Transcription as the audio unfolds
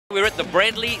We're at the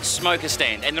Bradley Smoker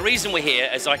stand, and the reason we're here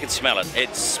is I can smell it.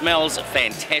 It smells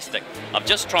fantastic. I've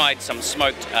just tried some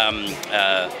smoked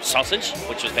sausage,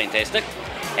 which was fantastic.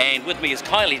 And with me is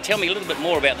Kylie. Tell me a little bit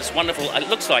more about this wonderful, it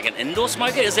looks like an indoor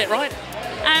smoker, is that right?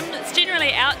 It's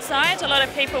generally outside. A lot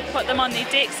of people put them on their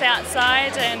decks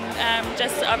outside, and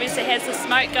just obviously has the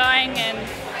smoke going, and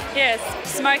yeah,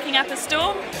 smoking up a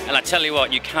storm. And I tell you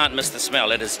what, you can't miss the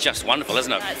smell. It is just wonderful,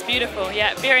 isn't it? It's beautiful,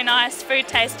 yeah, very nice. Food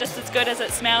tastes just as good as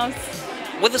it smells.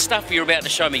 With the stuff you're about to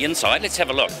show me inside, let's have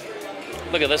a look.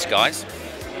 Look at this, guys.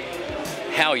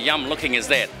 How yum looking is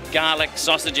that? Garlic,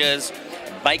 sausages,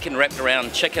 bacon wrapped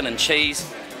around chicken and cheese.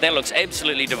 That looks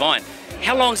absolutely divine.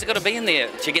 How long has it got to be in there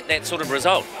to get that sort of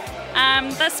result?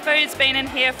 This food's been in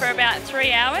here for about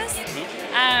 3 hours.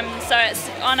 So it's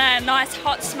on a nice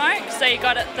hot smoke, so you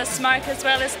got the smoke as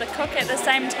well as the cook at the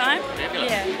same time.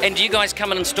 Yeah. And do you guys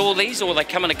come and install these, or they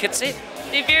come in a kit set?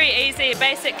 They're very easy.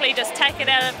 Basically just take it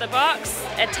out of the box,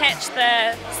 attach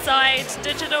the side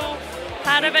digital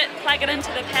part of it, plug it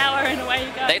into the power, and away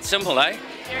you go. That's simple, eh?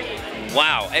 Very easy.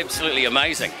 Wow, absolutely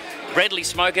amazing. Bradley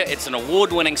Smoker, it's an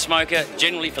award-winning smoker,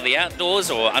 generally for the outdoors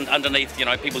or underneath, you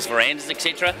know, people's verandas,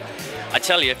 etc. I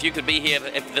tell you, if you could be here,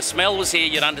 if the smell was here,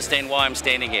 you'd understand why I'm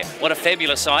standing here. What a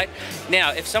fabulous sight.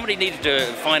 Now, if somebody needed to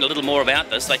find a little more about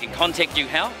this, they can contact you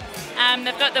how?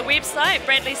 They've got the website,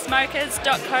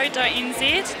 bradleysmokers.co.nz.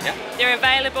 Yep. They're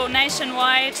available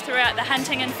nationwide throughout the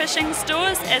hunting and fishing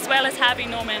stores, as well as Harvey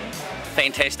Norman.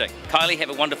 Fantastic. Kylie, have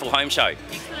a wonderful home show.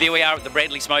 There we are at the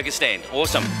Bradley Smoker stand.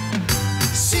 Awesome.